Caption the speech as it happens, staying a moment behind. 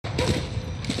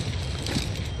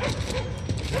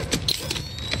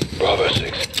Bravo 6.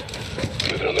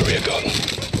 Moving on the rear garden.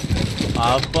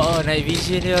 Apa night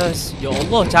vision dia? Ya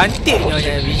Allah, cantiknya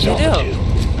night vision dia.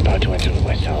 About to enter the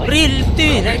west alley. Real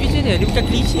betul night vision dia. Dia bukan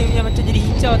klise punya macam jadi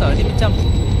hijau tau. Dia macam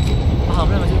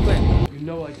faham lah maksud aku kan. You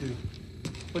know I do.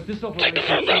 But this Take the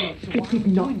front row. This is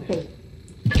not safe.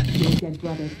 Your dead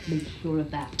brothers made sure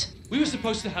of that. We were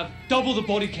supposed to have double the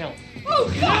body count. Oh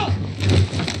God!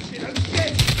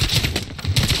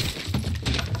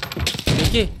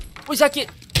 Okay. Oh sakit.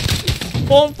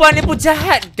 Perempuan ni pun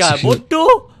jahat dah.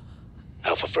 Bodoh.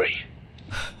 Alpha 3.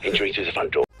 Entry to the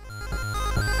front door.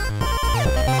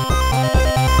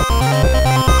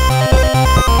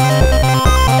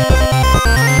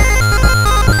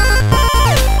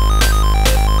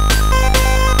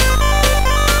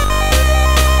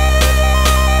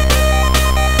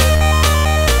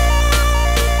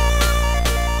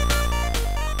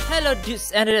 Hello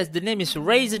dudes and dudes, the name is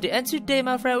Razor and today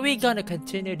my friend we gonna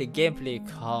continue the gameplay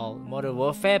called Modern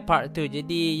Warfare Part 2.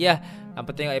 Jadi ya,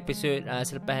 apa tengok episod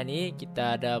selepas ni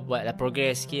kita dah buatlah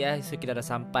progress sikit lah. So kita dah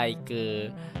sampai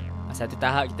ke satu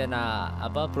tahap, kita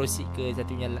nak proceed ke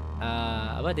satunya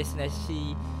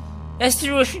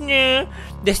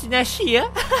destinasi ya.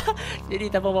 Jadi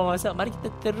tanpa buang masa, mari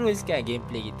kita teruskan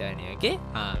gameplay kita ni, okey?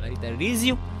 Mari kita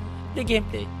resume the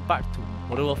gameplay Part 2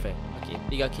 Modern Warfare. Okey,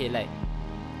 3k like.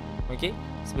 Okay,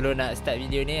 sebelum nak start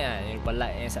video ni, jangan lupa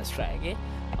like and subscribe, okay?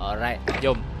 Alright,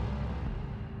 jom.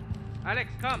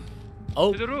 Alex, come.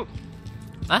 Oh. To the roof.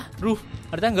 Roof?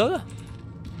 Ada tangga ke?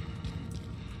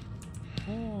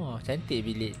 Oh, cantik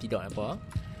bilik tidur apa?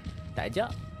 Tak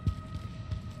ajak.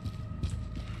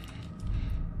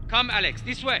 Come, Alex,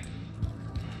 this way.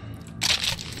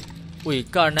 Wih,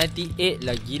 car 98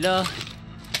 lah, gila.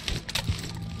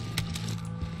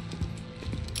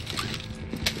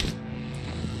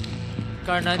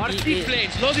 Car RC 98.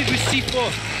 planes loaded with C4.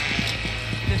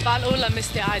 نفعل أولى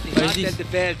مستعدة. What is this?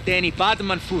 الدبال تاني بعد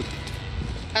ما نفوت.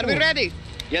 Are we ready?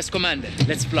 Yes, Commander.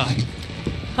 Let's fly.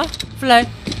 Huh? Fly?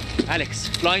 Alex,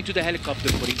 fly into the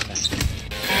helicopter for impact.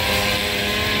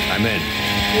 I'm in.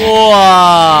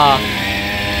 Wah.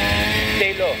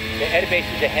 Stay low. The airbase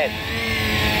is ahead.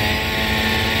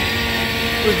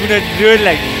 Wih, guna drone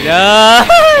lagi lah.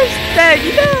 Style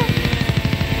gila.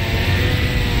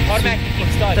 Automatic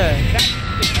installed. Style.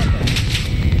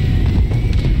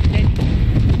 Then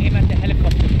aim at the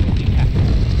helicopter for impact.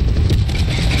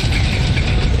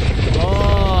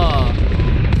 Oh.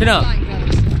 Kena. Flying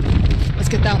brothers. Let's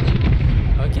get down.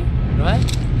 Okay, right.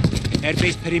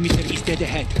 Airbase perimeter is dead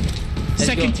ahead. Let's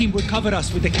Second go. team will cover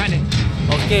us with the cannon.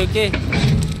 Okay.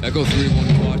 Echo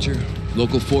 3-1 Watcher.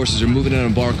 Local forces are moving in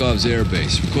on Barkov's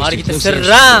airbase. Mari Requesting kita close air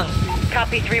serang.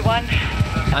 Copy 3-1.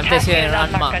 I'm testing Pathfinder an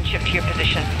landmark unmarked. on shift to your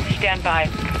position. Stand by.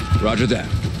 support. Roger that.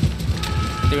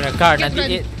 Kita guna car Get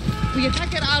ready. 98. We attack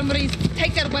their armories,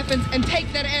 take their weapons, and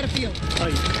take their airfield.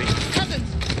 Cousins,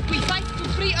 we fight to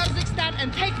free Urzikstan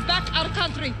and take back our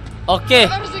country. Okay.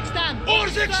 Urzikstan!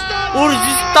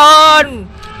 Urzikstan.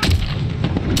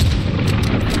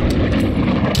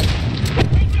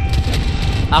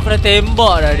 Aku dah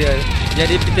tembak dah dia.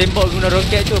 Jadi tembak guna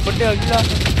roket tu pedal gila.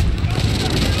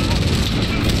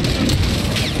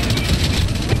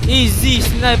 Easy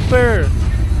sniper.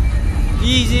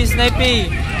 Easy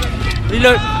sniping.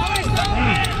 Reload.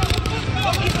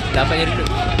 Dapatnya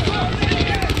reload.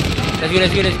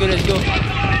 Let's go.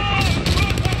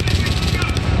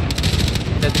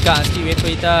 Kita tekan sikit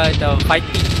weapon kita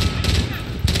fighting.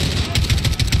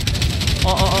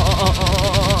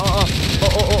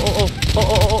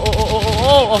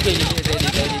 Okay.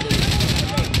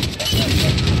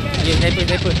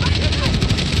 Sniper.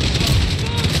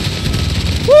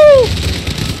 Woo!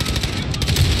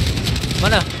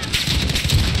 Mana?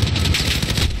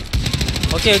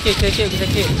 Okay. Okay.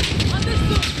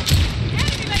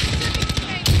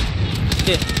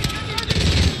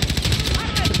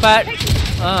 Cepat.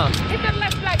 Okay.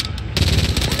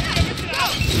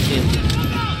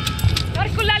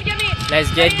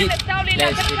 Let's get it.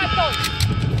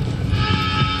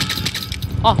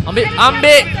 Oh, ambil.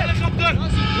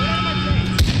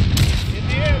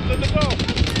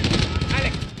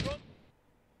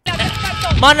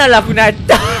 Manalah aku nak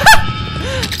datang.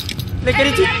 Lepas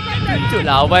ni tunjuk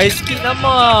lah awal sikit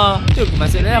nama. Tu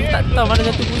maksudnya aku tak tahu mana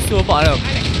satu musuh apa tau.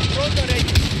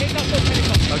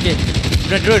 Okay,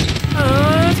 drone.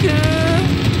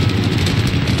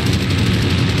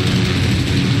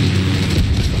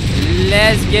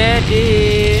 Let's get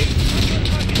it.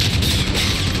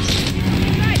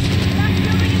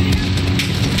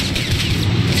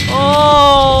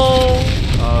 Oh.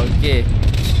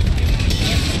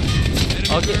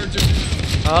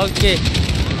 Okay.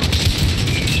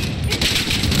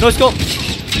 No scope.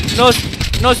 No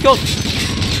scope.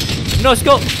 No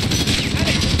scope.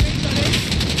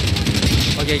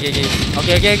 Okay.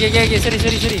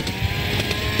 Sorry.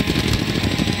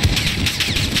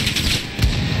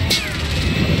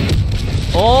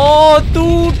 Oh,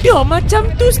 tu dia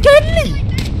macam tu sekali.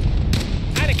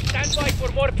 Alex, stand by for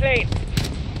more planes.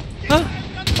 Hah?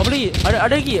 Apa lagi?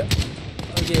 Ada lagi?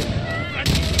 Okay.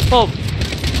 Pop.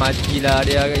 Matilah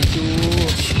dia kat itu.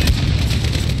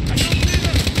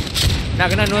 Nak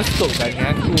kena no scope kan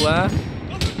dengan aku ah.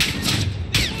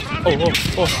 Oh.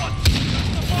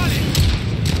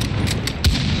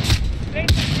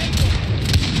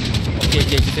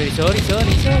 Okay. Sorry.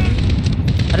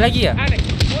 Ada lagi ya? Alex,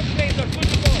 more planes are good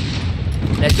to go.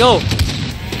 Let's go.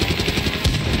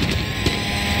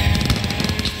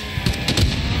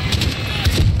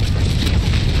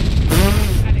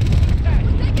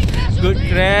 Good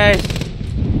crash.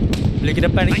 Boleh ke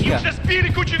depan lagi tak?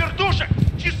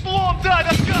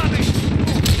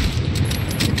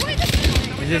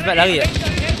 Mesti sebab lari tak?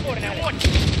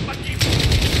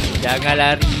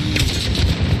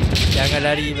 Jangan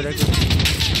lari pada aku.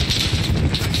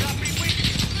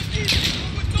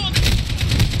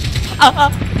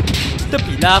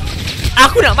 Tepilah.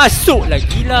 Aku nak masuk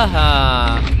lagi lah.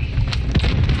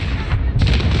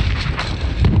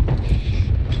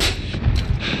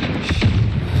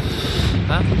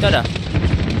 Tak dah.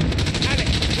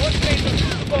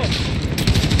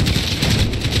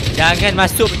 Jangan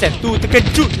masuk macam tu.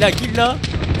 Terkejut lah gila.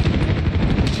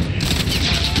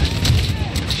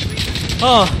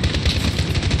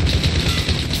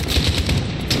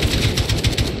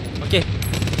 Okay.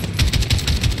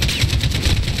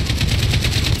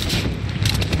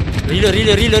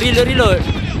 Reload.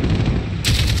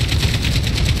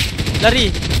 Lari.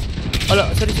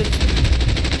 Alah, sorry.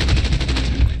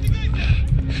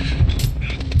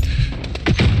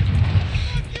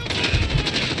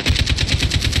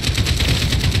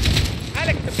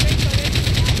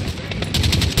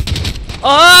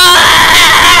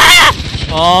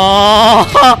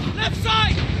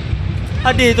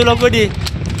 Adik tolong aku Adik.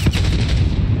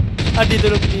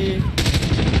 Tolong ni.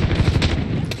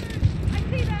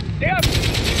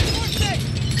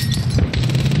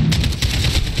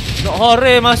 Nak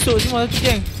hore masuk semua tu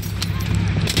geng.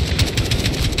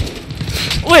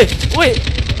 Weh.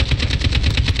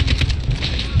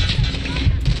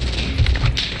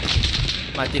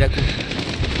 Matilah aku.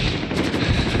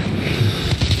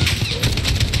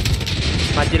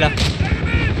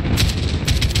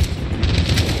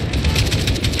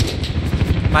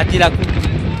 Matilah aku.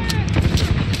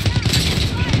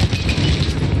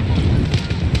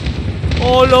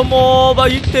 Oh lomo,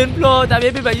 Bayuten pula. Tak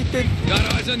habis Bayuten. Got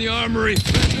eyes on the armory.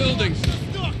 Buildings.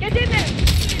 Get in there.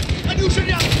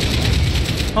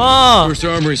 First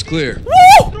armory's clear.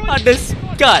 Woo! Ada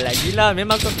skal lagi lah.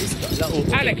 Memang kau skal lah. Oh,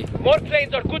 Alex, more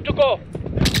planes are good to go.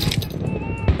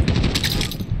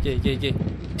 Okay.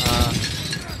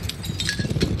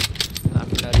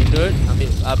 Aku nak reload. Ambil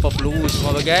apa peluru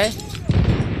semua bagai.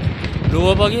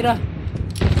 Peluru apa lagi dah?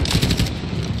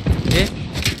 Okay.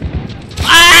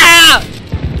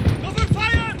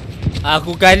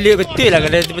 Aku kalit betul lah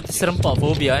kalau betul serempak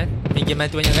fobia kan. Main game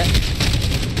tu banyak kan.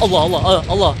 Allah.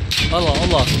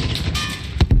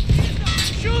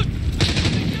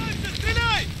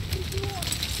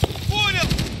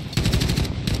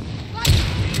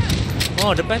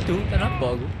 Oh, depan tu tak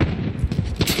nampak aku.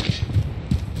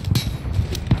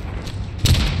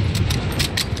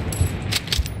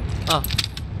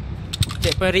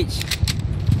 Checkpoint reach.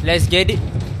 Let's get it.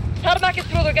 Tarmac is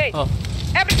through the gate.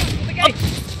 Everyone through the gate.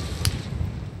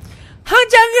 Hang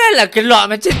janganlah gelak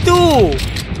macam tu.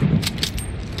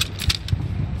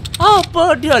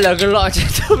 Apa dia lah gelak macam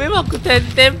tu? Memang aku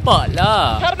tembak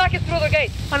lah. Tarmac is through the gate.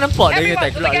 Hang nampak dia Everyone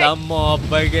tak to the gelak gate. lama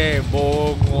bagai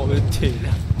bongok betul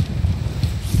lah.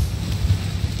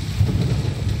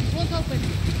 Won't open.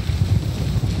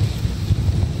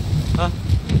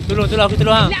 Tolong aku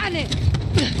hang. لعنة.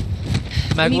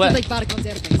 Mak We need kuat. to make Barcon's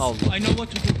airbase. Allah. I know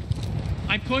what to do.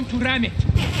 I'm going to ram it.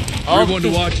 Everyone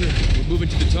to Watcher. We're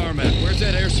moving to the tarmac. Where's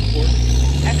that air support?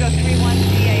 Echo 3-1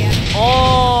 DAN.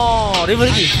 Oh, river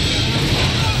lagi.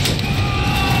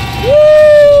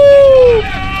 Woo!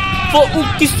 For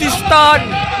Uzbekistan.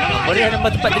 Boleh ada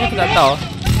tempat tadi aku tak tahu.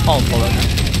 Oh, boleh.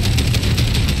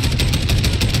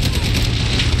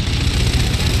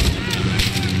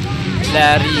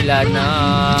 Larilah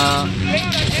nak.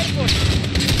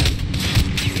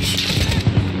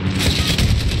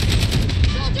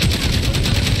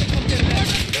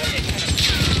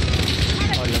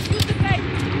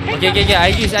 Okay. I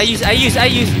use.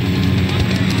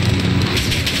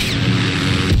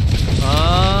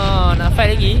 Nak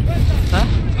fight lagi?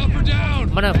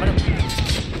 Mana?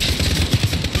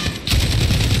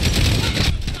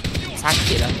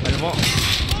 Sakit lah. Alamak.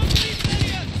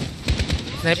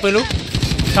 Sniper lu.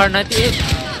 Car 98.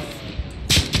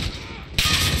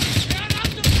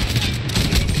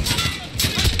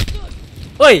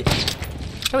 Oi!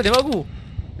 Siapa tembak aku?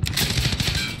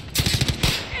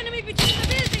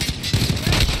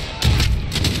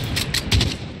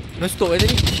 No scope tadi.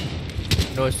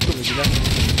 No scope lagi lah.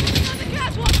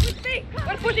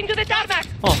 We're pushing to the tarmac.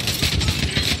 Oh.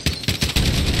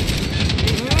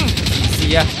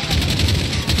 Easy lah.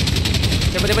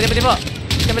 Tembak.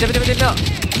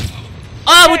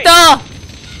 Ah, buta!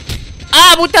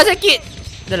 Buta sakit!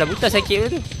 Dah lah, buta sakit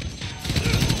tu.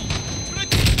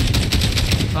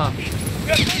 Our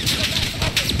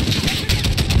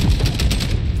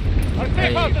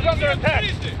safe house is under attack.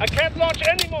 I can't launch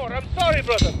anymore. I'm sorry,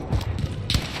 brother.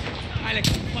 Alex,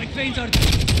 my planes are...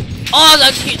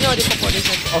 Sakitnya dia pokok dia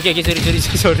sakit. Okay,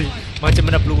 sorry. Macam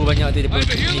mana peluru banyak tu dia miss.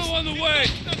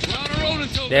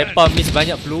 Depa miss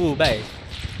banyak peluru, bye.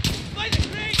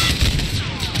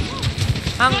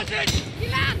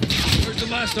 Where's the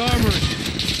last armory?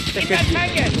 In that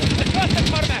hangar, across the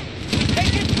tarmac.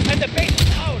 Take it, and the base is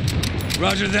ours.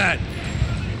 Roger that.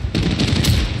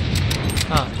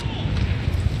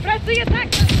 Press the attack.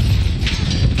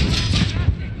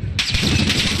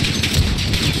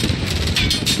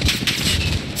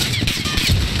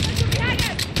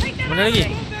 Mana lagi?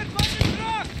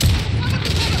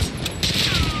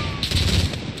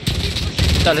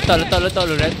 Letak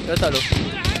lu, Red. Letak lu.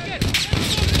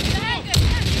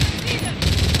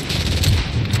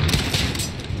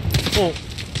 Oh.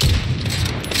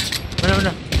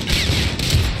 Mana?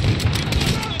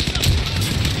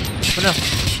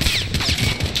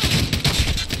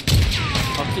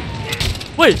 Okey.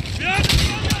 Woi.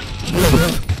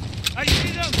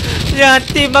 Ya,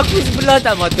 tim aku sebelah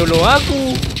tak mau tolong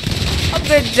aku.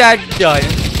 Apa jadah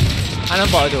ni?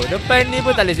 Nampak tu. Depan ni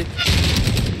pun tak boleh.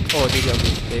 Oh, dia aku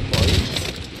tembak ni.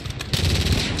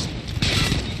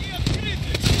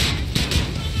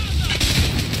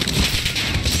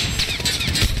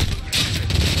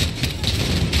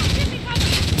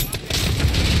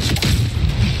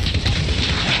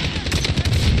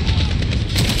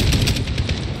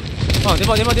 Oh,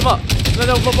 tembak.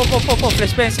 No,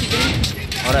 flashbang sikit tadi.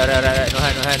 Alright. No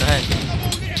hand.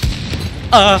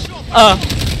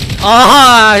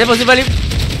 Siapa suruh balik?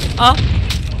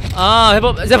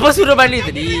 Siapa suruh balik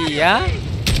tadi? Ya?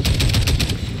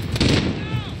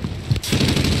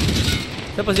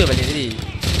 Siapa suruh balik tadi?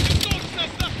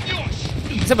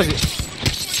 Siapa suruh?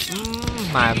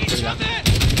 Mampus lah.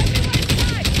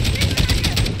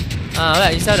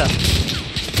 Alright, insya dah.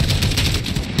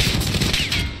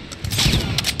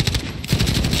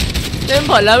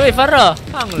 Tembaklah weh Farah.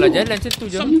 Hanglah jalan macam tu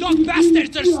je. Some dog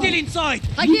bastards are still inside.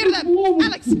 I hear them.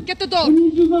 Alex, get the door.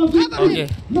 Cover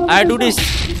Okay, him. I do this.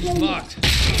 Locked.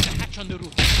 The hatch on the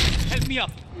roof. Help me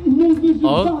up.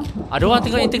 Oh, ada orang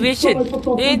tengah integration.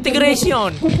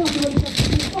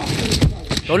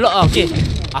 Tolong okay.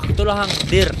 Aku tolong hang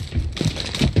dir.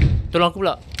 Tolong aku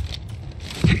pula.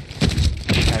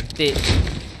 Cantik.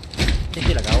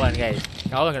 Cantik lah kawan guys.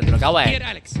 Kawan kena tolong kawan. Here,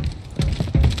 Alex.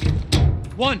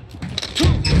 1, 2,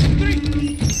 3.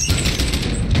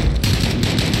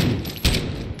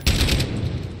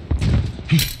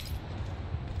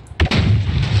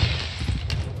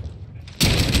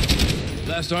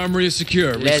 Last armory is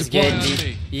secure. Let's get Resupply on it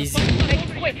me. easy.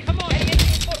 Quick, come on. Enemy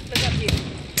reinforcements up here.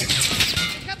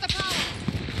 Cut the power.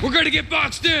 We're gonna get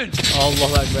boxed in.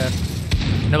 Allahu Akbar.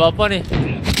 Nak buat apa ni?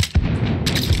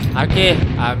 Okay,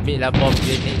 ambil lah bomb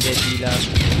grenade jadilah.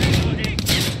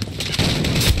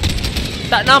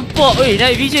 Tak nampak weh,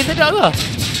 night vision tak ada ke?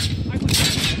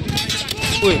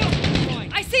 Oi.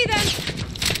 I see them.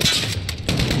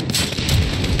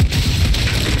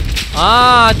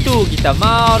 Tu kita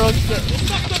mau roket.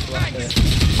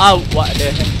 What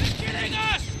the heck?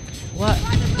 What?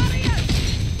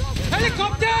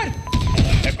 Helicopter!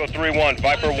 Echo 3-1,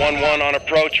 Viper 1-1 on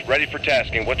approach, ready for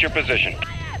tasking. What's your position?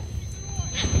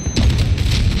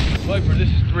 Viper,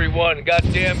 this is 3-1.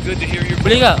 Goddamn good to hear your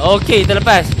Boleh ke? Okay, kita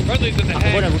lepas. friendlies in the Aku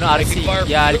pun nak guna RC.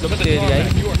 Ya, helikopter dia.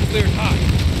 You are cleared hot.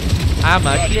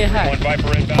 Amat Roger, clear high. 3-1,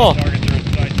 Viper inbound. Oh. Targets are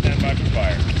inside. Stand by for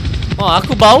fire.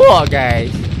 Aku bawa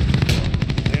guys.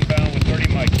 Inbound with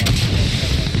 30 mic.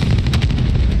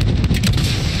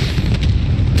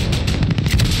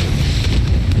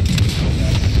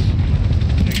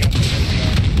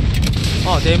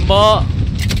 Tembak.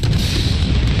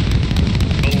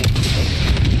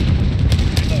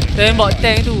 Tembak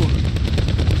tank tu.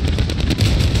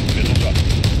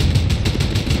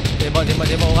 Tembak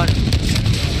orang.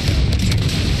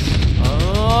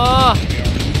 Allah.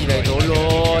 Gila,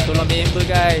 tolong member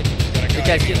guys.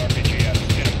 Dekat sikit.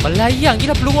 Melayang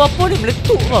gila, peluru apa ni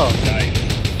meletup ke?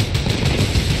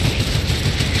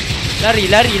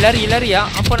 Lari ya.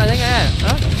 Apa nak sangat kan?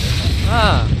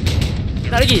 Ha.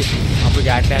 Nak lagi? Apa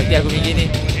ganda hati aku minggir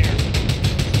ni.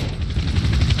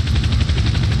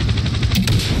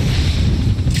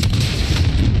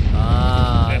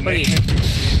 Apa ni?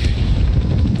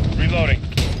 Reloading.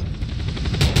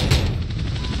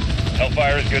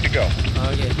 Hellfire is good to go.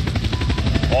 Okay.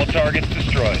 All targets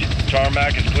destroyed.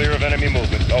 Tarmac is clear of enemy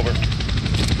movement. Over.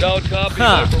 Don't copy,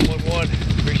 Viper 1-1.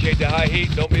 Appreciate the high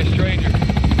heat. Don't be a stranger.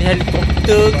 Ni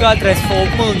helikopter ke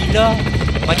transformer gila.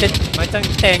 Macam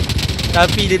tank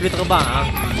tapi dia boleh terbang.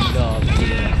 Gila.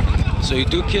 So you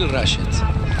do kill Russians?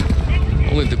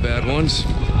 Only the bad ones.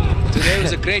 Today was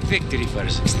a great victory for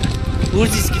us.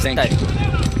 Uzbekistan.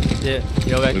 Yeah,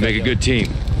 you're welcome. We make a good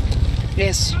team.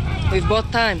 Yes, we've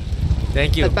bought time.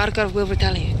 Thank you. But Barker will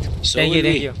retaliate. So Thank will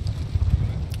you.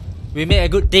 We made a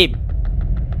good team.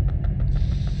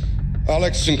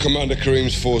 Alex and Commander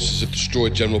Karim's forces have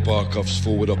destroyed General Barkov's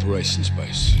forward operations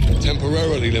base,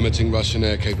 temporarily limiting Russian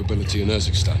air capability in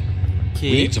Urzikstan.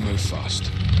 Okay. We need to move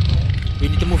fast. We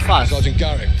need to move fast. Sergeant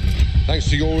Garrick, thanks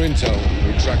to your intel,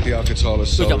 we tracked the Alcatala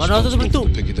cell kat mana tu responsible sebelum tu? for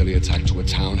the Piccadilly attack to a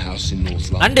townhouse in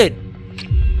North London. London.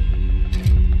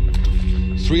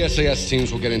 3 SAS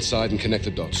teams will get inside and connect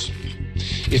the dots.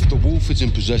 If the Wolf is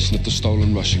in possession of the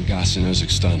stolen Russian gas in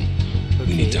Urzikstan,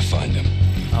 we need to find him.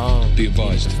 Oh, Be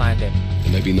advised, to find them.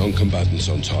 there may be non-combatants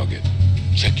on target.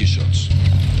 Check your shots.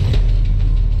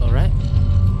 Alright.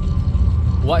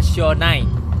 What's your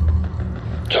 9?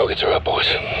 Targets are up, boys.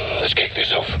 Let's kick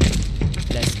this off.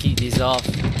 Let's kick this off.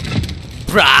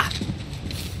 Brah!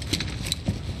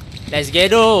 Let's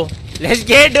get do. Let's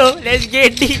get do. Let's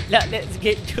get it. Let's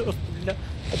get do. No.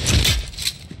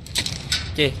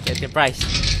 Okay, Captain Price.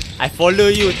 I follow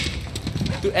you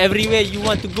to everywhere you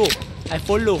want to go. I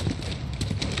follow.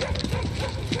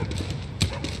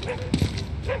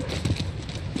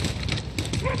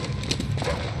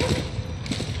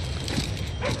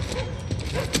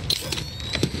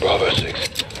 Bravo 6.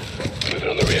 Moving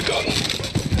on the rear garden.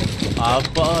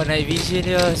 Apa night vision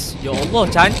dia? Ya Allah,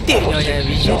 cantiknya night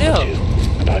vision dia.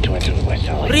 About to enter the west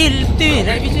alley. Real betul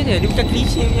night vision dia. Dia bukan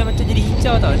klise punya macam jadi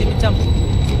hijau tau. Dia macam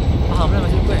faham lah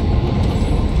macam tu kan.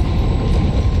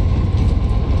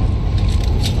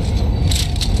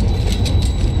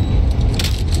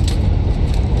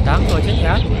 Tangguh macam ni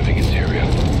lah. Moving interior.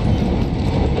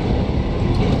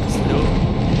 Slow.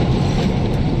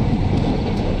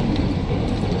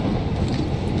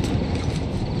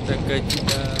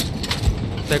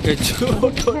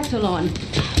 Terkejut. Kettle on.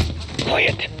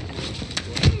 Quiet.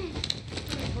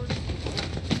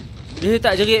 Dia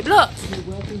tak jerit pula.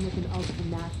 We're working with an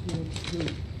ultra-national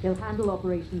group. They'll handle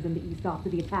operations in the east after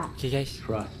the attack. Okay guys.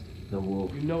 Trust the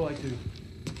wolf. You know I do.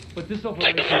 But this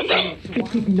Take the front row.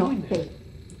 It is not safe.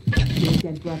 Your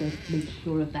dead brother made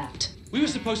sure of that. We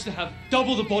were supposed to have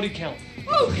double the body count.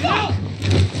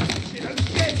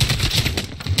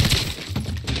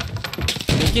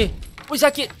 Okay. Pun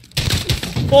sakit.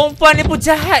 Perempuan ni pun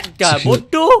jahat dah.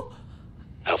 Bodoh.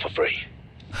 Alpha 3.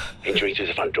 Injury to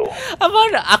the front door. Apa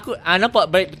nak aku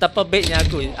nampak baik betapa baiknya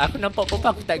aku. Aku nampak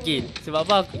perempuan aku tak kill. Sebab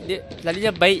apa aku, dia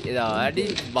selalunya baik tau. Dia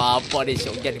bapak dia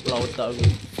shotgun di pulau otak aku.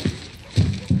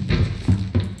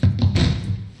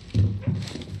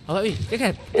 Awak weh,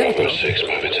 jangan. Bravo 6,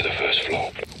 moving to the first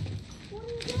floor.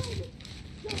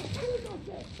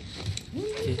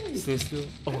 Okay, slow.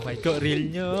 Oh my god,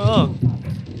 realnya.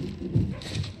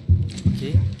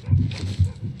 Okay.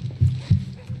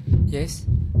 Yes.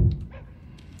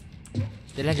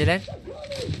 Jalan.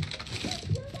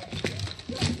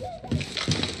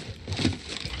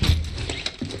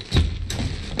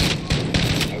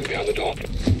 Moving behind the door.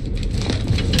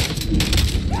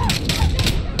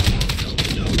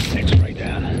 X-ray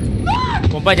down.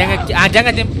 Perempuan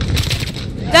jangan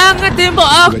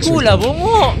tembak aku lah,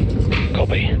 bongok.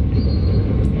 Copy.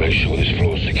 Make sure this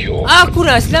floor is secure. Aku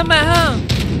nak selamat hang.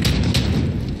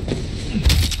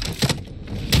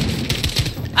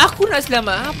 Aku nak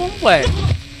selamat hang perempuan.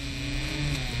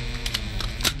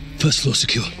 First floor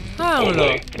secure. Hang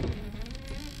lah.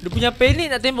 Dia punya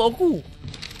panik nak tembak aku.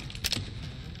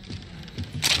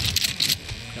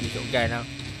 Ambil shotgun lah.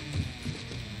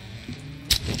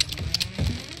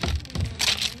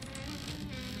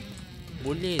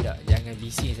 Boleh tak? Jangan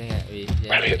bising sangat.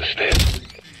 Ready at the stairs.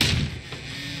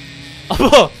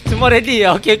 Apa? Semua ready?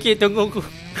 Okay, tunggu aku.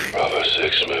 Bravo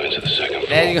 6, moving to the second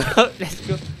floor. Let's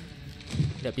go.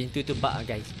 Dah pintu tu bak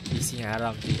guys. Bising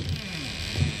haram tu.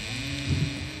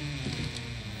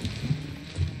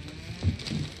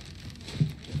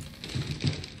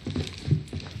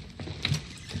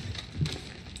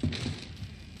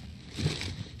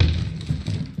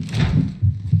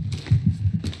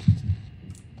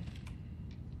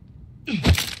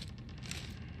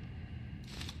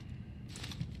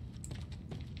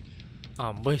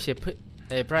 Boy Shepherd.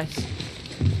 Price.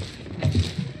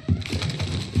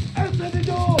 Open the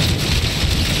door!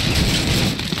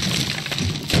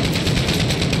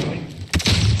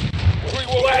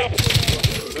 Wait!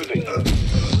 Moving.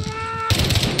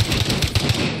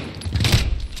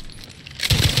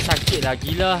 Sakit lah,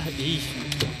 gila. Ish.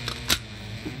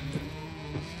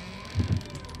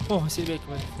 Oh, sit back.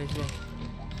 Flashback.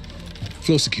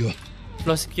 Floor secure.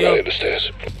 Floor secure. the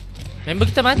stairs. Member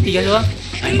kita mati kan seorang?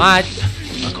 Mati.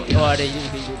 Oh, ada you.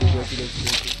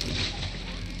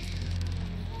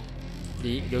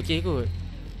 Dia okey kot.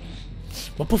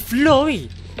 Berapa floor weh?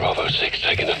 Bravo 6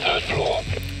 taking the 3rd floor.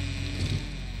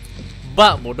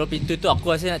 Bak bodoh pintu tu aku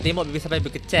rasa nak tembak sampai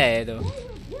berkecai tu.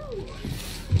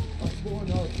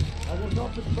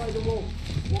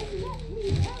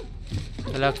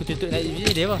 Kalau aku tutup naik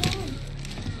sini dia apa?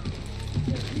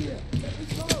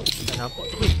 Tak nampak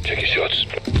tu. Take your shots.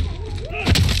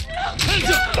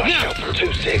 Flash out from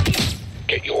 2-6.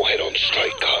 Get your head on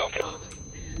straight, Carl.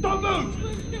 Don't move!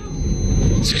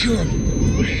 Secure him.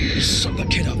 Suck that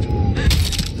kid up.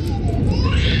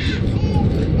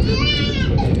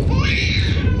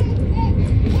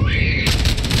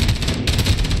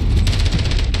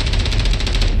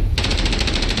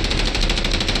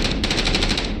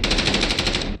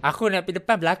 Aku nak pergi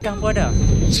depan, belakang pun ada.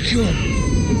 Secure him.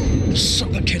 Suck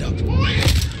that kid up.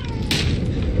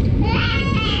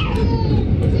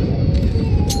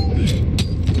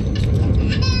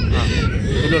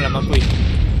 Tolonglah mampu.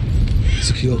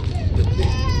 Secure.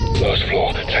 Last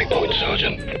floor. Take point,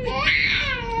 Sergeant.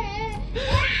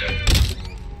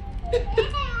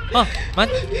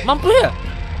 Mampu ya?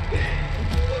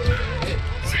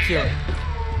 Secure.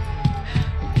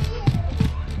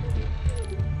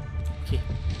 Okay.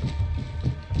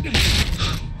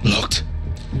 Locked.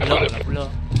 Lock.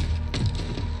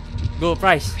 Go,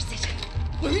 Price.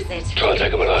 Where is it? Try and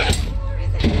take him alive.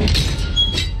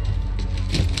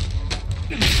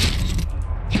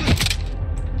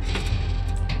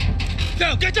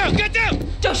 Get down!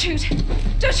 Don't shoot!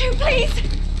 Don't shoot, please!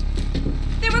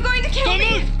 They were going to kill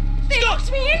me! They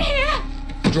locked me in here!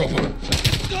 Drop him.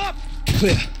 Stop!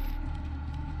 Clear.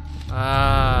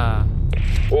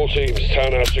 All teams,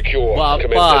 townhouse secure. Buat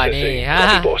Commence apa SSC. ni, ha?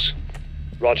 Copy, boss.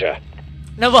 Roger.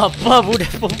 Nak buat apa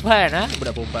budak perempuan ha?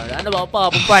 Budak perempuan. Nak buat apa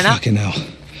perempuan ha? Fucking hell.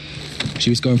 She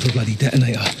was going for a bloody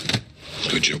detonator.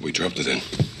 Good job we dropped it in.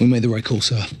 We made the right call,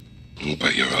 sir. We'll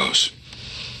bet your ass.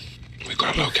 We've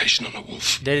got a location on the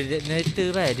wolf. Dari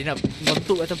detonator kan? Dia nak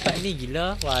notuk kat tempat ni,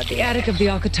 gila. The attic of the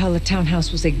Alcatala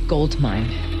townhouse was a gold mine.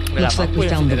 Looks like we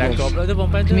found the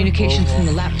wolf. Communications from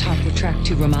the laptop were tracked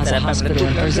to Ramaza Hospital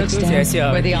in Urzikstan,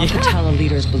 where the Alcatala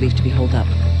leader is believed to be holed up.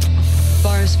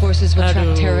 Forest forces will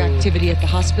track terror activity at the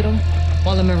hospital,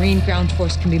 while a Marine ground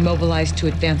force can be mobilized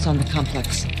to advance on the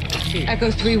complex.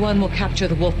 Echo 3-1 will capture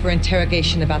the wolf for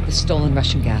interrogation about the stolen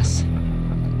Russian gas.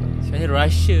 Sebenarnya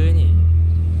Russia ni.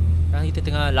 Sekarang kita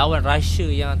tengah lawan Russia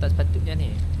yang tak sepatutnya ni.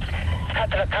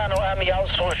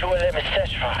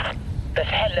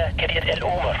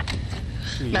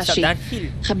 ماشي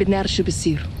خبرنا شو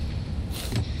بصير.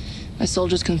 My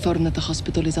soldiers confirm that the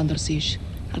hospital is under siege.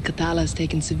 Al-Qatala has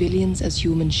taken civilians as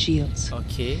human shields.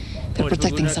 Okay. They're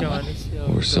protecting someone.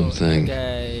 Or something.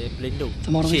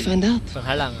 Tomorrow we find out.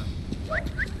 Penghalang.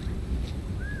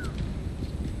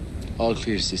 All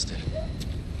clear, sister.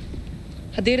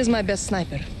 Hadir is my best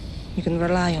sniper. You can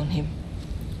rely on him.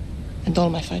 And all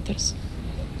my fighters.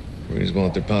 Marines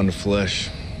want their pound of flesh.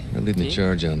 They're leading the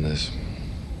charge on this.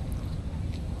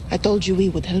 I told you we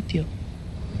would help you.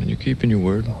 And you're keeping your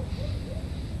word?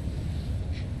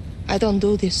 I don't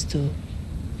do this to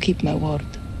keep my word.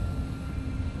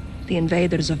 The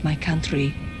invaders of my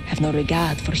country have no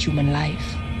regard for human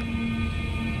life.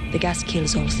 The gas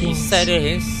kills all things,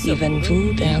 even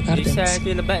food and our gardens.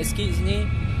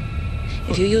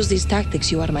 If you use these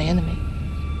tactics, you are my enemy.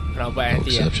 No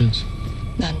exceptions?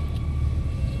 None.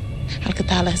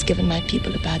 Al-Qatala has given my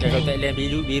people a bad name. And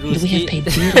we have paid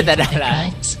dearly for their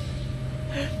crimes.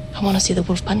 I want to see the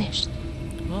wolf punished.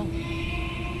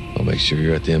 I'll make sure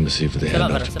you're at the embassy for the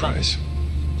handout of prize.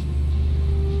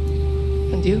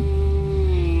 And you?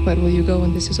 Where will you go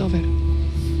when this is over?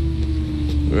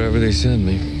 Wherever they send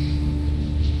me.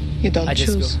 You don't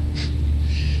choose.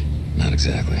 Not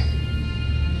exactly.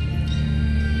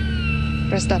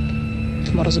 Rest up.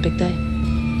 Tomorrow's a big day.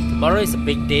 Tomorrow is a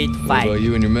big day to fight. What about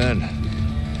you and your men?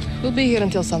 We'll be here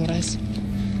until sunrise.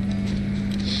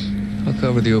 I'll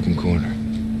cover the open corner.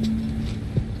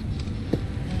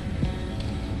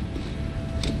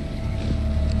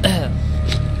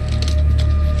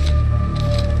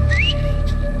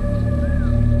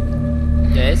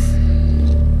 Yes.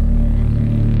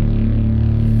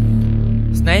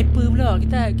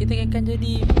 kita akan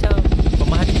jadi macam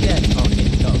pemahami kan. Okay,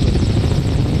 tak apa.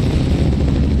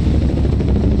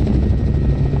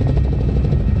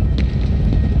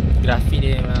 Grafik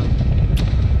dia memang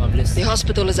marvelous. The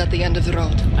hospital is at the end of the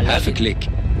road. Half a click.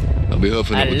 I'll be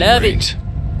hoofing I it with the love Marines.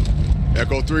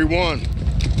 Echo 3-1.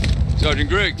 Sergeant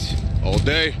Griggs. All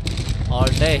day. All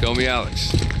day. Call me Alex.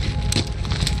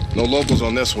 No locals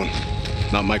on this one.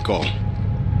 Not my call.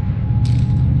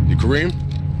 You Kareem?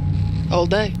 All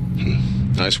day.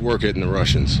 Nice work hitting the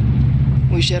Russians.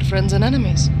 We share friends and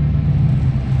enemies.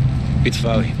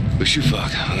 Bitfawi. Bashufak.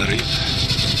 Gharib.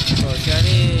 Oh, sekarang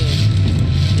ni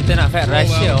kita nak fight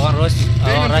Russia. Orang Russia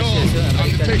tu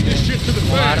Amerika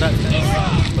orang Arab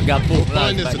bergabung lah.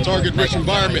 Amerika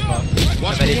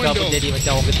pun jadi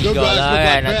macam orang ketiga lah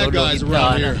kan. Nak tolong kita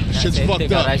nak settle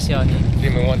kat Russia ni.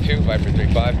 Demon 1-2, Viper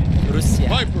 3-5. Rusia.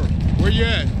 Viper, where you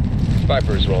at?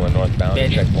 Viper is rolling northbound. Ben,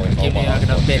 Checkpoint game ni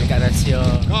kena ban kat Russia.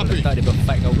 Tak dia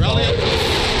berfight kat Ukraine.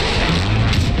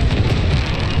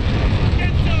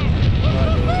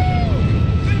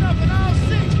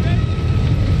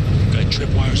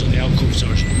 Tripwires on the alcove,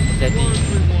 Sergeant. Jadi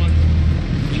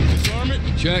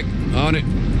Check. On it.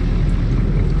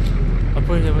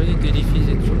 apa yang namanya to defuse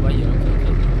the troop wire. Okay.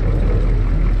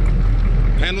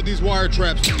 Handle these wire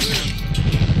traps.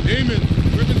 Demon,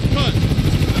 ribbons cut.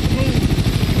 Let's move.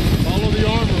 Follow the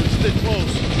armor and stay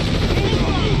close.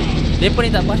 Dia pun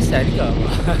ni tak pasal ke?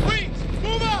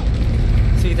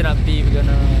 So kita nak pergi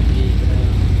kena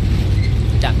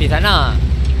tak pergi sana.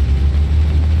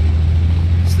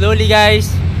 Slowly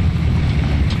guys.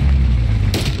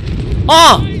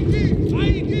 Oh!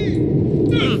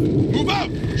 Move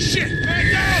out! Shit! Man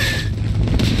down!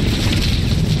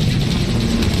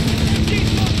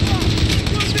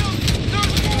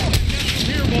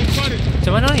 Here, won't cut it.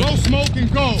 Macam mana ni? Blow smoke and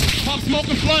go. Pop smoke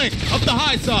and flank. Up the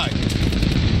high side.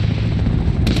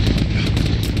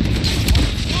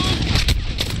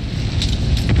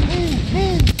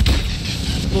 Move.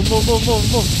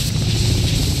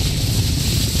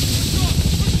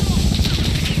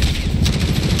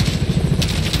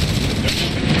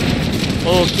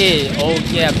 Okay.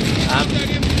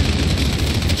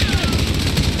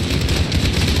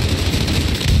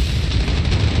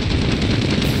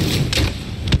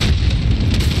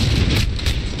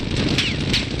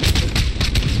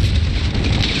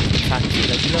 Sakit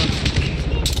lagi lah.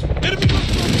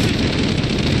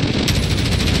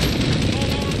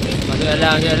 Masuk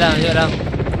dalam.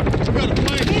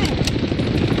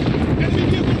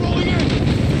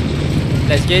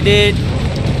 Let's get it.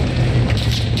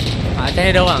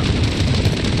 Atas ada orang.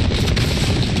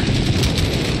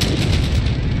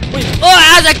 Ui. Oh,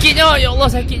 sakitnya. Ya Allah,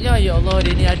 sakitnya. Ya Allah,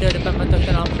 dia ni ada depan mata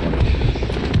kita nampak.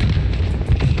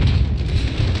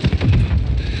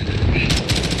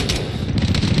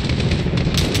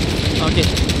 Okey.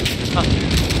 Ha.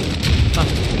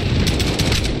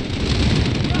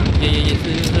 Ya.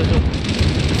 Tu.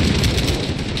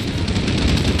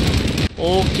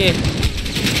 Okey.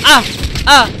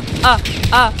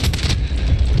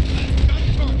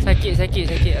 Sakit.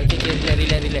 Okay,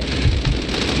 relax.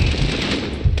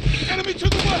 Enemy to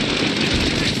the west.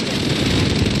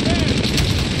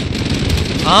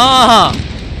 Ah.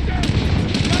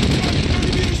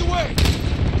 30 meters away.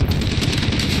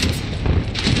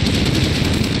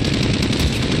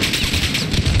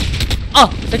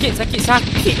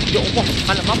 Sakit. Ya Allah,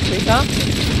 mana mampu dah.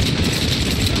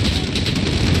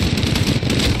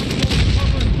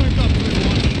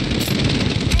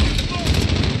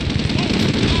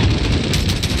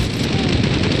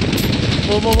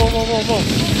 Move.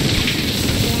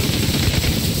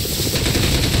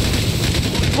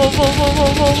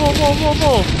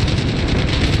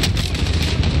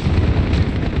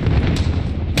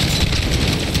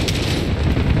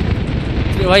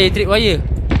 Trip wire.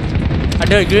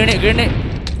 Ada grenade.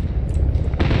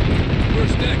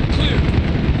 First deck clear.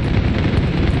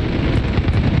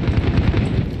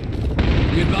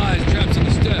 Be advised, traps in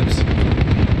the steps.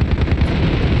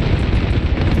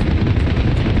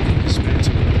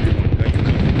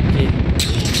 Okay.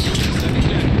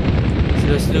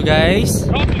 Slow guys.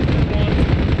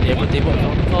 Dia pun tembak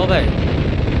kau kan.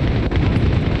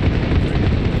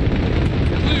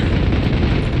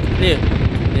 Clear.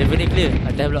 Level ni clear.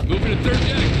 Atas pula. Moving to third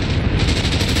deck.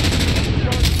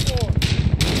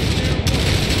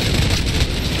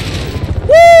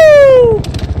 Woo!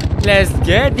 Let's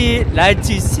get it.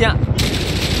 Laju siap.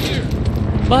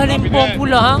 Balik bom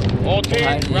pula. All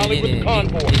teams, rally with the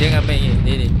convoy. Dia jangan main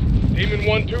ni.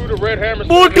 Demon 1-2 to Red Hammer.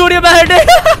 Bodoh dia balik.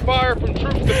 Fire from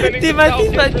troops defending Dia the mati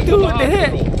south entrance satu of the deh.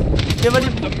 hospital. Dia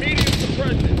balik. Immediate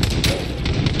suppression.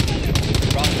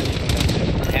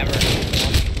 Hammer.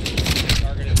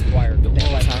 Target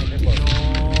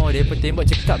Dia pun tembak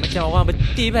cekap macam orang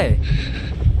betul bai.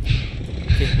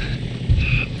 Okey.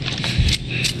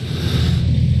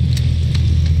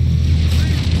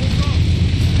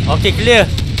 Okey, clear.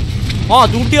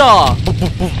 Tu dia.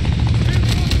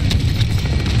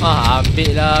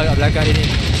 Ambil lah kat belakang dia ni.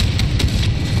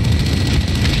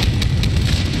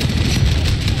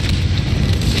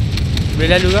 Boleh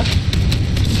lalu kah?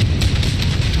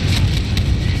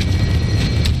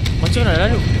 Macam mana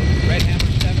lalu?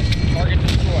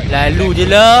 Lalu je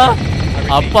lah.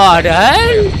 Apa ada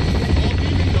hal?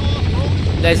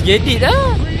 Let's get it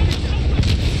lah.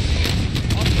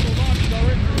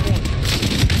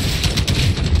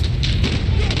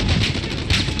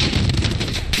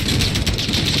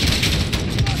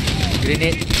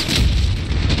 Grenade.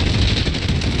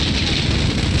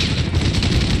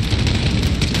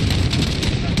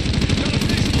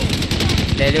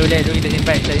 Lalu kita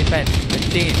simpan.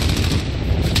 Penting ni.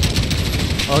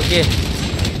 Okey.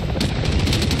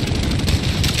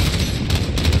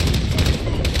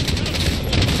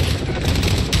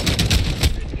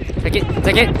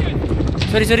 Sakit.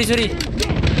 Sorry.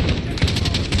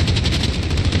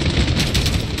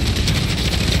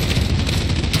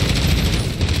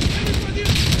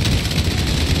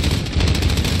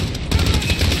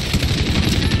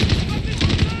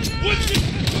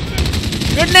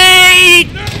 Grenade!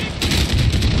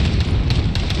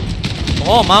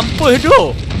 Mampus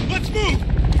tu.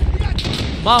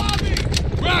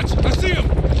 Rats, I see him.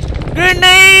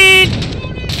 Grenade!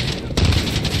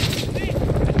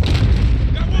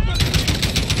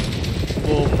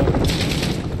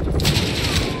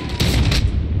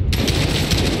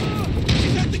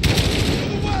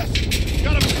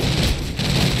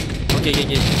 Okay,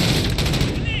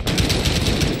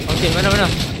 mana?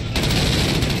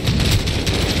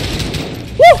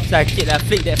 Sakit lah,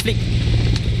 flick.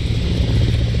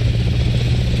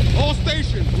 All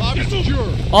stations, lobby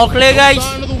secure. All clear, guys.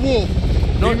 Sign of the wolf.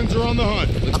 Demons are on the hunt.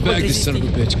 Let's bag this son of a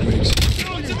bitch, Griggs.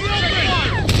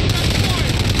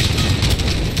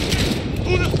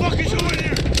 Who the fuck is over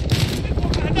here?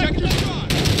 Check your shot.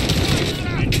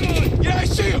 Yeah, I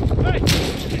see him. Hey.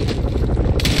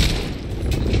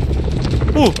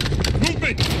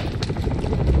 Movement.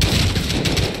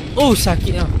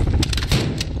 Sakit lah.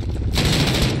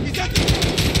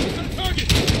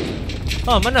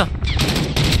 Mana?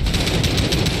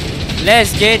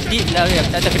 Let's get it lah.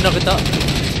 Tak kena ke tak?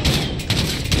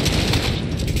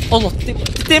 Allah,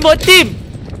 tembak tim.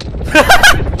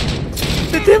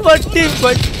 Tembak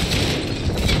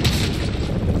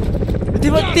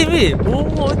tim ni.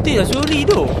 Mati lah, sorry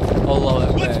tu. Allah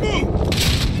Akbar.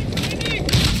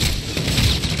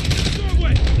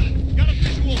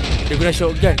 Dia guna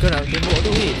shotgun kau nak tembak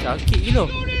tu weh. Sakit gila.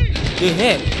 Dia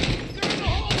hack.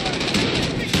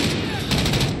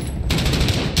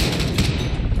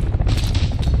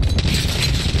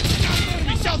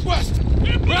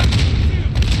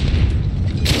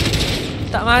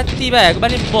 Tak mati bai. Aku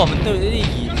balik bom betul tadi.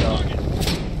 Gila.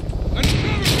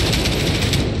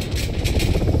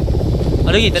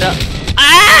 Ada lagi tak ada?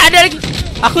 Ada lagi.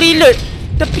 Aku reload.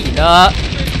 Tepi tak.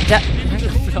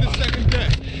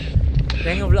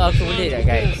 Jangan pula aku boleh tak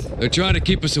guys. They're trying to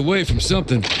keep us away from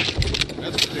something.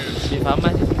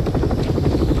 Fahaman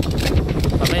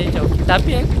macam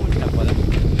tapi aku tak apa lah.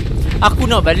 Aku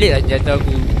nak balik lah jatuh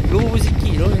aku. Low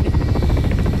sikit loh ni.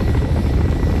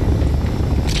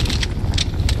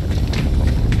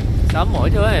 Sama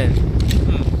je kan.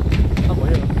 Sama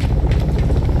je.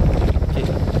 Okay.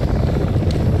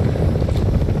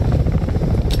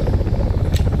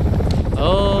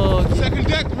 Second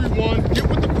deck 3-1. Get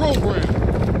with the program.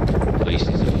 Place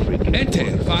is a freaking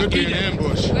Could be an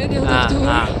ambush. Tak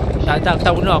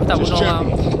bunuh. Aku tak bunuh orang.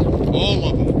 All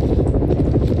of them.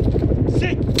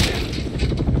 Sick.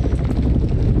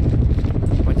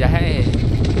 Orang jahat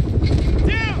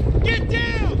Down. Get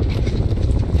down.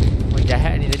 Orang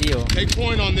jahat ni tadi oh. Take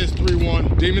point on this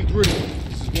 3-1. Demon 3.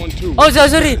 This is 1-2. Oh,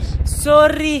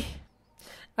 sorry.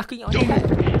 Aku ingat orang jahat.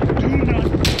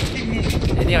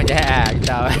 Ini orang jahat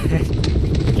lah.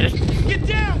 Kita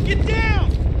tahu. Get down.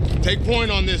 Take point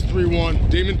on this 3-1.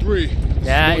 Demon 3. This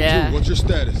Yeah. is 1-2. What's your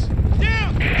status?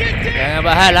 Down. Get down. Jangan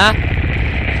bahal lah.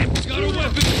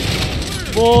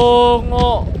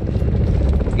 Bongok.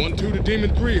 1-2 to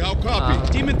Demon 3. How copy?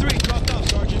 Demon 3 dropped off,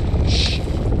 Sergeant. Shh.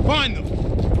 Find them.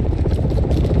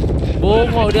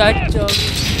 Bongok dia acam.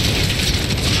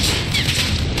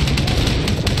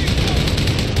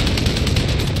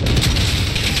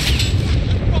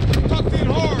 Tucked in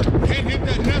hard. Can't hit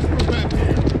that nest from back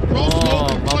here. Throw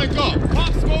smoke and flank up. Pop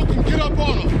smoke and get up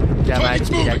on them. Dah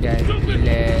mati dah guys.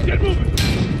 Relax.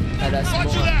 Tak ada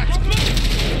semua.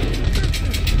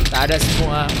 Tak ada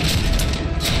semua.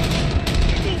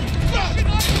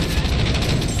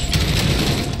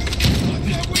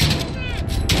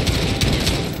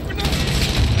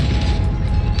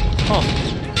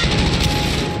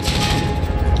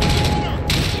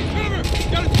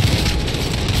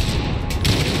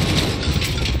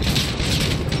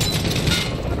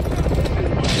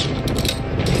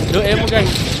 Look ammo guys.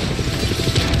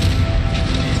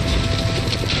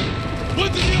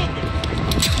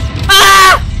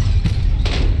 Ah!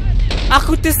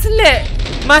 Aku terselek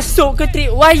masuk ke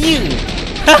trip wire.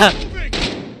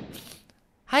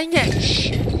 Hanya.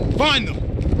 Find them.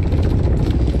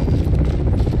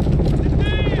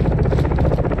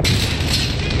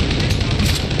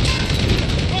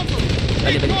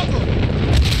 Balik.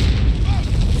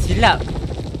 Silap.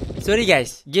 Sorry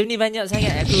guys, game ni banyak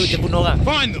sangat aku terbunuh orang.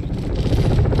 Find them.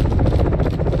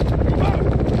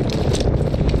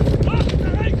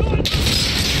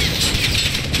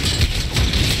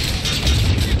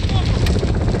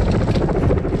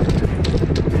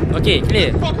 Okay,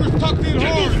 clear. Fuckers tucked in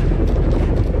hard.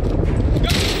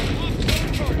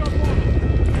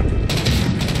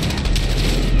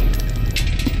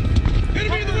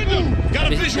 Enemy in the window.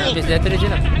 Got a visual. Habis dia terus je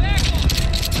lah.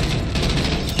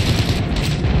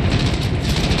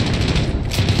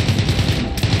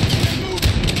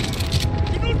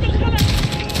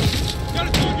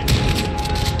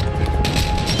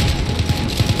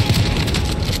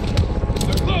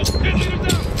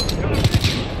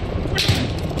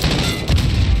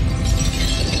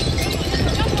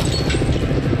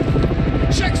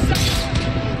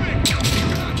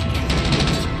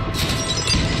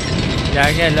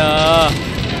 Janganlah.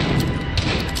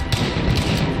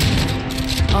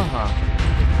 Aha.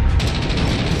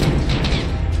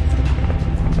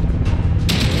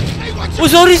 Oh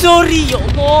sorry. Ya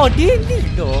Allah, dia ni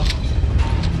tu.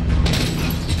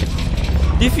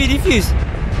 Diffuse.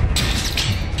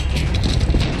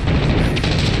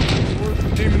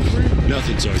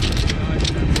 Nothing, Sergeant.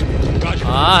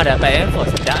 Ah, dapat info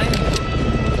sedap ni.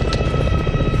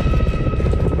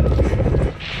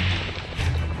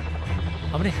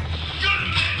 Apa ni?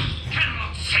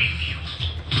 Cannot save you.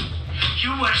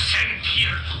 You were sent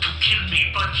here to kill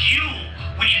me, but you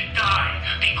will die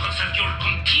because of your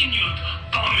continued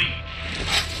bombing.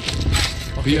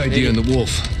 PID on the Wolf.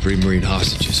 3 Marine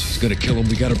hostages. He's gonna kill him.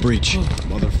 We got a breach.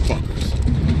 Motherfuckers.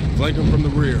 Flank them from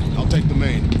the rear. I'll take the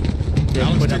main.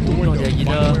 Alex, take the window. Find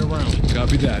a way around.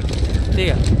 Copy that.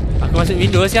 Tiga. Aku masuk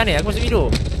window sekarang ni. Aku masuk window.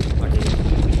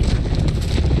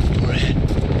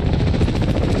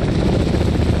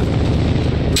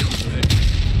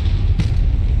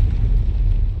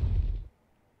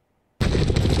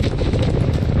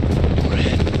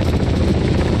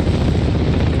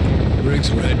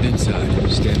 We're heading inside.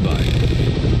 Stand by.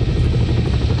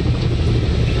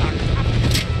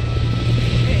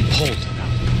 Hold.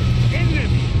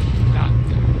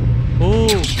 Oh.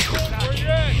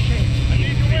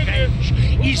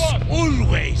 Is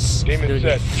always. Demon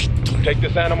set. Take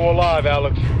this animal alive,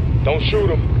 Alex. Don't shoot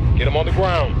him. Get him on the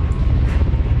ground.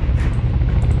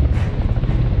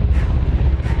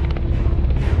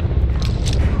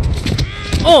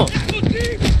 Oh.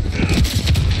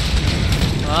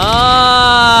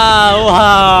 Ah,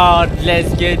 wow,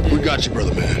 let's get it. We got you,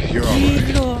 brother man. You're all right.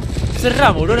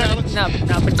 Seram, udah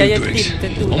nak percaya tim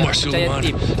tentu. Omar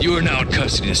Suleiman, you are now in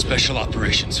custody of Special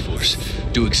Operations Force.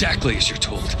 Do exactly as you're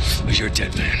told, or you're a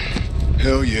dead man.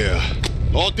 Hell yeah.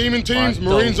 All demon teams,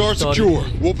 Marines are secure.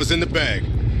 Wolf is in the bag.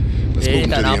 Let's move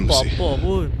him to the embassy. Apa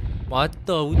pun.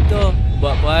 Mata buta.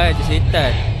 Buat je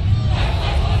setan.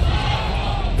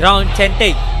 Ground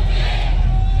chanting.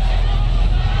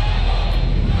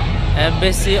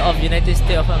 Embassy of United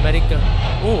States of America.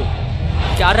 Oh,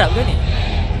 ke Arab ke ni?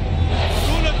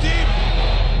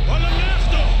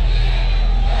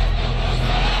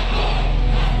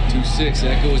 2-6,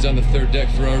 Echo is on the 3rd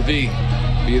deck for RV.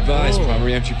 Be advised,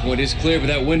 primary entry point is clear, but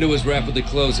that window is rapidly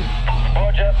closing.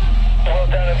 Roger.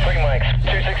 12 down and 3 mics.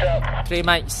 2-6 out. 3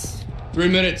 mics. 3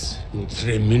 minutes. In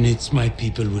 3 minutes, my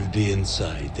people will be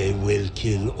inside. They will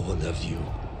kill all of you.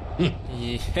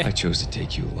 Yeah. I chose to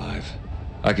take you alive.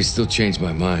 I can still change my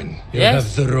mind. You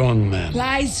have the wrong man.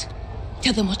 Lies.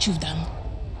 Tell them what you've done.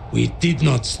 We did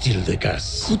not steal the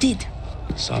gas. Who did?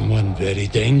 Someone very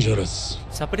dangerous.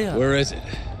 Siapa dia? Where is it?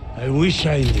 I wish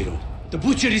I knew. The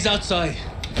butcher is outside.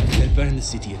 They'll burn the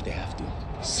city if they have to.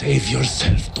 Save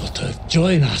yourself, daughter.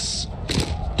 Join us.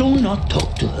 Do not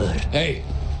talk to her. Hey,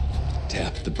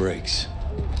 tap the brakes.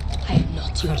 I am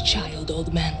not your child, old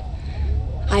man.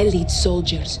 I lead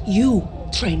soldiers. You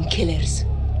train killers.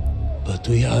 But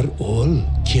we are all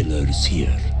killers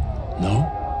here, no?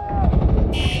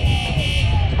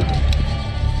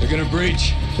 They're gonna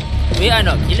breach. We are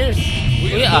not killers.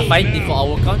 We are fighting for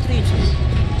our country.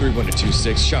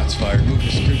 3-1-2-6, shots fired. Move to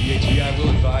secure the HVI,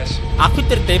 will advise. Aku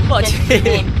tertembak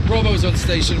je. Bravo's on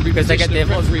station. Because I got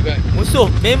Reposition tembak. back. Musuh,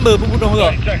 member pun bunuh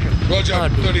kau. Roger,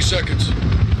 30 seconds.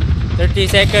 30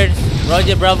 seconds.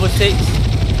 Roger, Bravo 6.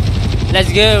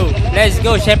 Let's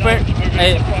go, Shepard.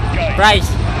 Price.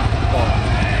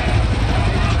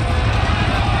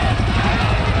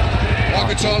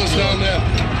 Al-Qatala's down there.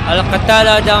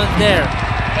 Al-Qatala down there.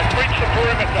 Let's breach the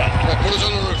perimeter. Right, put us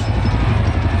on the roof.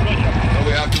 Well,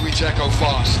 we have to reach Echo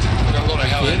fast. We've got a lot of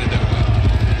hell ahead of them.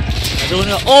 I don't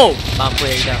know. Oh, mampu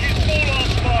ya kita.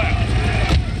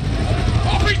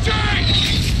 RPG!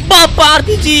 Bapa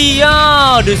RPG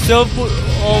ya, disebut.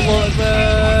 Allah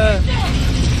Akbar.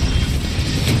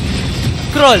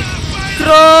 Crawl,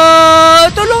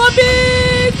 tolong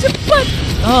ambil cepat.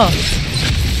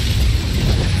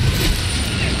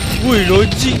 Wui,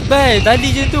 logik baik.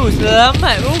 Tadi je tu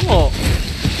selamat bongok.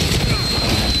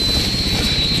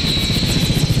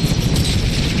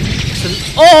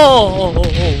 Oh,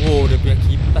 dia punya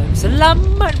kipas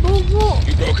selamat bongok.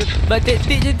 But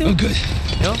tik je tu. Good.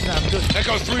 No, I'm good.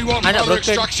 Echo 3-1, motor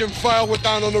extraction failed. We're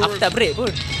down on the roof. Aku tak break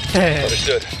pun.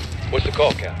 Understood. What's the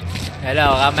call, Captain?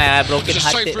 Hello, ramai broken There's a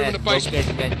hearted safe room in the basement.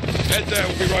 Head there,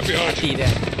 we'll be right behind you.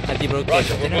 Hati broken.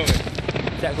 Roger, we're moving.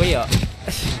 Tak goyak.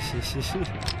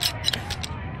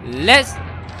 Let's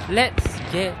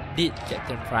get it,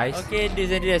 Captain Price. Okay,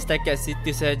 dia setakat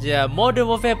situ saja Modern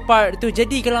Warfare Part 2.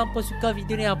 Jadi kalau hampa suka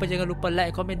video ni, hampa jangan lupa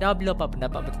like, komen down below apa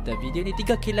pendapat tentang video ni.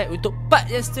 3k like untuk part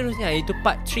yang seterusnya, iaitu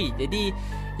part 3. Jadi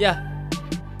ya,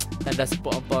 tanda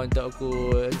support hampa untuk aku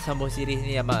sambung series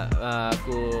ni.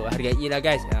 Aku hargai lah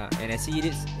guys. And I see you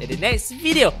in the next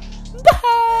video.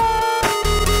 Bye.